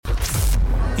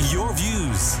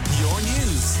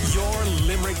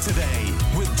Today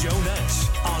with Joe Nash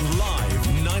on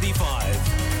Live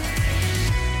 95.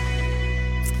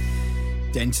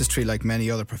 Dentistry, like many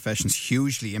other professions,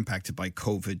 hugely impacted by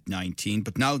COVID-19.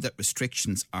 But now that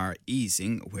restrictions are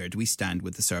easing, where do we stand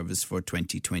with the service for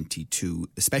 2022,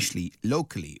 especially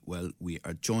locally? Well, we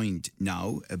are joined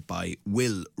now by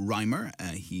Will Reimer.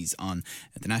 He's on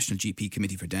the National GP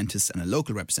Committee for Dentists and a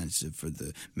local representative for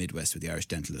the Midwest with the Irish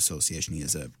Dental Association. He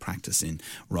has a practice in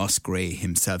Rossgrey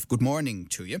himself. Good morning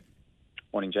to you.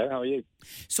 Morning, Joe. How are you?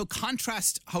 So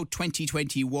contrast how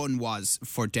 2021 was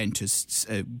for dentists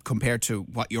compared to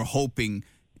what you're hoping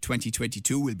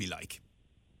 2022 will be like.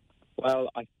 Well,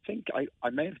 I think I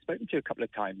may have spoken to you a couple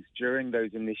of times during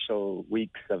those initial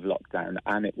weeks of lockdown,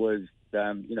 and it was,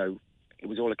 it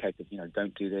was all a case of,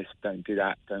 don't do this, don't do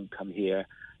that, don't come here.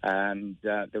 And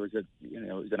there was it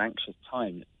was an anxious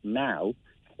time. Now,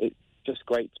 it's just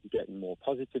great to be getting more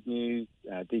positive news,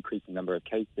 decreasing number of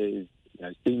cases,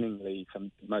 seemingly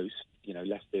from most,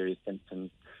 less serious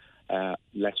symptoms,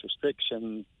 less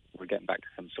restrictions. We're getting back to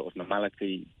some sort of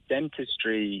normality.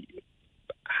 Dentistry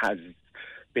has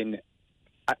been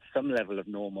at some level of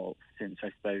normal since,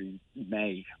 I suppose,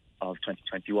 May of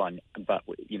 2021. But,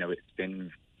 we've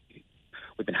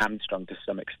been hamstrung to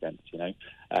some extent,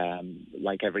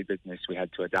 Like every business, we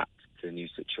had to adapt to a new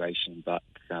situation, but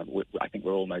I think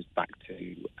we're almost back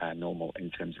to normal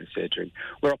in terms of surgery.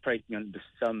 We're operating under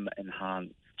some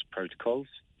enhanced protocols,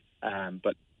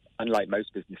 but unlike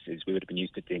most businesses, we would have been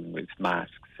used to dealing with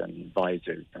masks and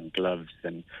visors and gloves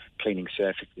and cleaning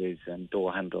surfaces and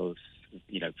door handles,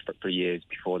 for years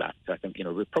before that. So I think,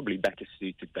 we're probably better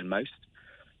suited than most.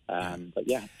 But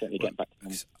yeah, certainly getting back to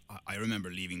normal. I remember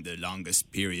leaving the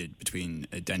longest period between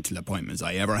dental appointments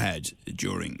I ever had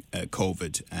during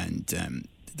COVID, and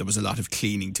there was a lot of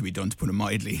cleaning to be done, to put it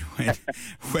mildly,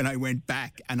 when I went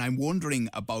back. And I'm wondering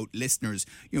about listeners,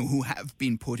 who have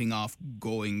been putting off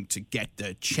going to get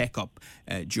the checkup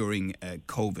during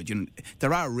COVID.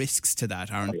 There are risks to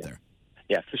that, aren't there?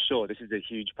 Yeah, for sure. This is a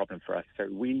huge problem for us. So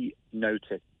we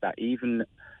noticed that even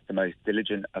the most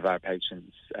diligent of our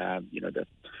patients,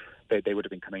 they would have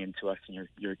been coming into us, and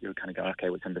you're kind of going, okay,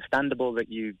 well, it's understandable that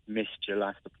you missed your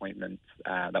last appointment.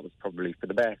 That was probably for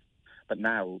the best. But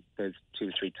now there's 2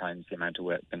 or 3 times the amount of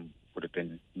work than would have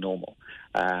been normal.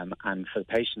 And for the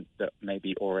patients that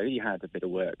maybe already had a bit of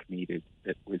work needed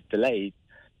that was delayed,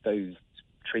 those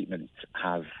treatments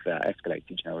have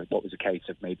escalated. What was a case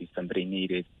of maybe somebody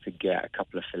needed to get a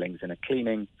couple of fillings and a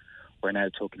cleaning, we're now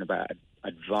talking about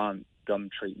advanced gum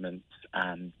treatments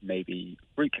and maybe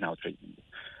root canal treatments,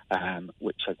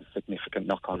 which has a significant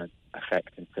knock-on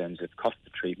effect in terms of cost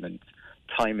of treatment,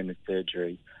 time in the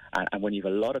surgery. And when you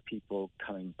have a lot of people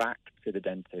coming back to the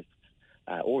dentist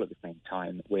all at the same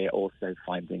time, we're also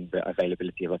finding that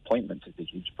availability of appointments is a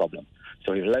huge problem.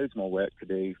 So we have loads more work to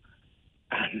do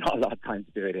and not a lot of time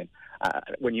to do it in.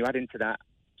 When you add into that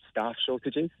staff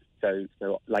shortages, so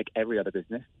like every other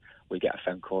business, we get a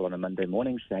phone call on a Monday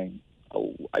morning saying,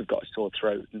 oh, I've got a sore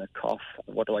throat and a cough.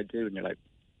 What do I do? And you're like,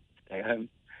 stay home,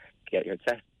 get your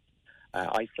test,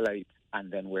 isolate, and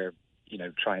then we're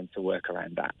trying to work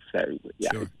around that. So,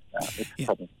 yeah, sure. It's a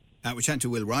problem. We're chatting to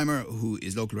Will Reimer, who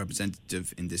is local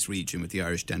representative in this region with the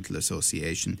Irish Dental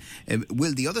Association.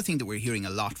 Will, the other thing that we're hearing a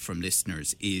lot from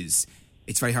listeners is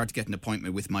it's very hard to get an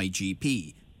appointment with my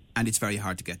GP, and it's very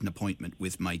hard to get an appointment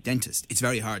with my dentist. It's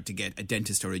very hard to get a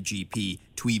dentist or a GP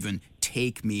to even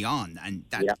take me on, and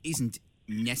that isn't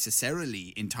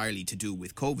necessarily entirely to do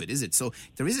with COVID, is it? So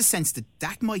there is a sense that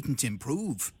mightn't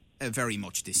improve very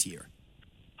much this year.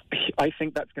 I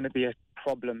think that's going to be a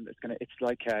problem. It's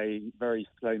like a very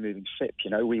slow-moving ship.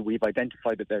 We've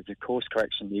identified that there's a course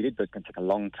correction needed, but it's going to take a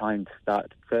long time to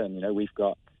start to turn. We've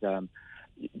got, as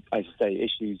I say,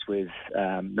 issues with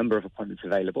number of appointments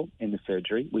available in the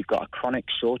surgery. We've got a chronic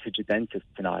shortage of dentists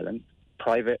in Ireland,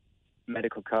 private,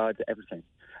 medical cards, everything.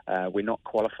 We're not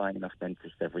qualifying enough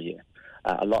dentists every year.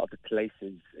 A lot of the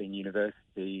places in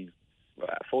universities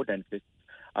for dentists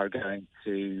are going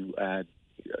to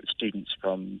students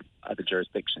from other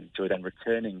jurisdictions who are then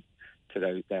returning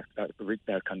to their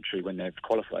country when they've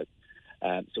qualified.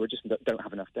 So we just don't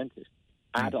have enough dentists.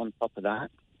 Add on top of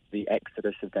that the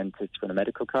exodus of dentists from the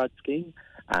medical card scheme,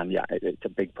 and it's a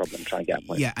big problem trying to get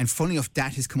appointments. Yeah, and funny enough,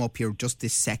 that has come up here just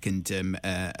this second. A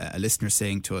listener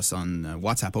saying to us on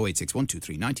WhatsApp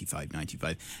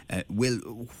 086-123-9595, Will,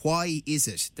 why is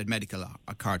it that medical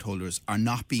card holders are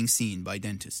not being seen by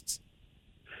dentists?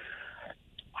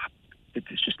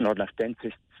 There's just not enough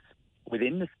dentists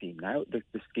within the scheme now. The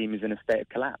scheme is in a state of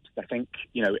collapse. I think,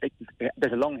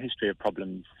 there's a long history of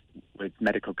problems with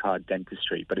medical card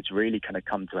dentistry, but it's really kind of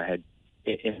come to a head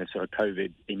in the sort of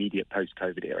immediate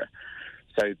post-COVID era.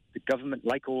 So the government,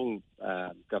 like all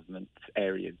government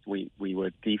areas, we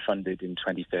were defunded in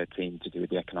 2013 to do with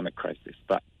the economic crisis.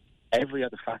 But every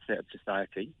other facet of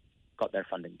society got their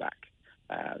funding back.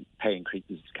 Pay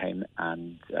increases came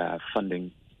and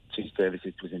funding to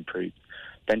services was improved.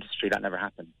 Dentistry, that never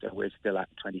happened. So we're still at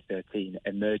 2013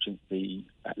 emergency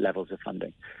levels of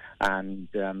funding. And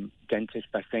dentists,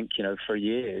 I think, for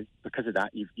years, because of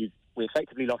that, we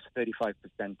effectively lost 35%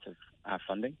 of our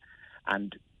funding.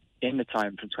 And in the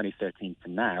time from 2013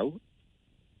 to now,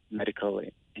 medical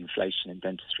inflation in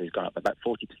dentistry has gone up by about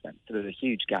 40%. So there's a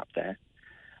huge gap there.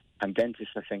 And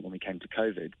dentists, I think, when we came to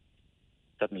COVID,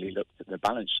 suddenly looked at the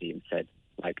balance sheet and said,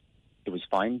 it was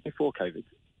fine before COVID.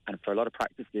 And for a lot of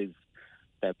practices,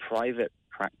 their private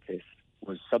practice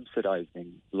was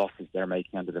subsidising losses they're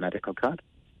making under the medical card.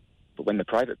 But when the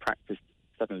private practice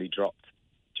suddenly dropped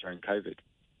during COVID,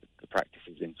 the practice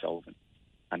is insolvent.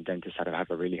 And dentists had to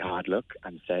have a really hard look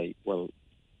and say, well,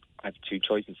 I have two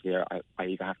choices here. I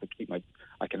either have to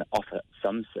I can offer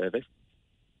some service,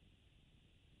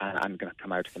 and I'm going to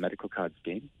come out of the medical card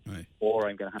scheme, right, or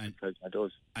I'm going to have to close my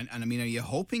doors. And I mean, are you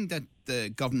hoping that the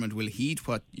government will heed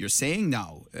what you're saying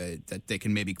now, that they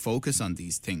can maybe focus on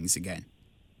these things again?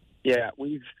 Yeah,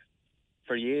 we've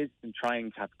for years been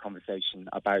trying to have a conversation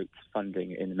about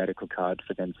funding in the medical card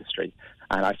for dentistry.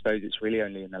 And I suppose it's really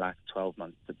only in the last 12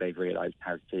 months that they've realised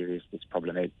how serious this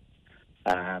problem is.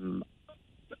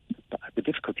 But the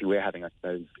difficulty we're having, I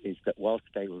suppose, is that whilst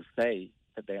they will say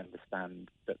that they understand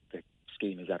that the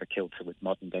scheme is out of kilter with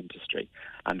modern dentistry,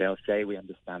 and they'll say we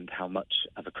understand how much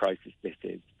of a crisis this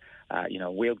is,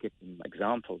 we'll give them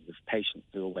examples of patients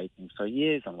who are waiting for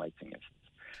years on waiting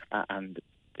lists. And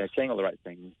they're saying all the right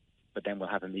things, but then we'll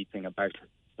have a meeting about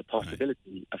the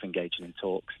possibility of engaging in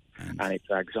talks. And it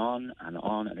drags on,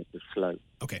 and it's just slow.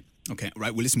 Okay.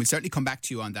 Right. Well, listen, we'll certainly come back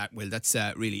to you on that. Well, that's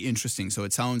really interesting. So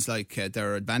it sounds like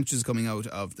there are advantages coming out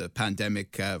of the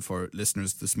pandemic for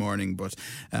listeners this morning, but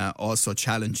also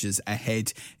challenges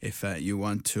ahead if you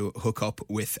want to hook up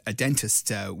with a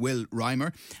dentist. Will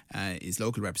Reimer is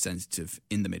local representative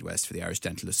in the Midwest for the Irish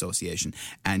Dental Association.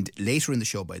 And later in the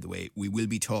show, by the way, we will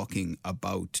be talking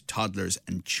about toddlers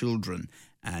and children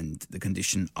and the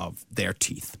condition of their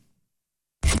teeth.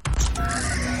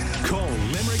 Call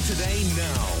Limerick today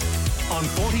now on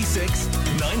 46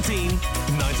 19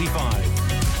 95.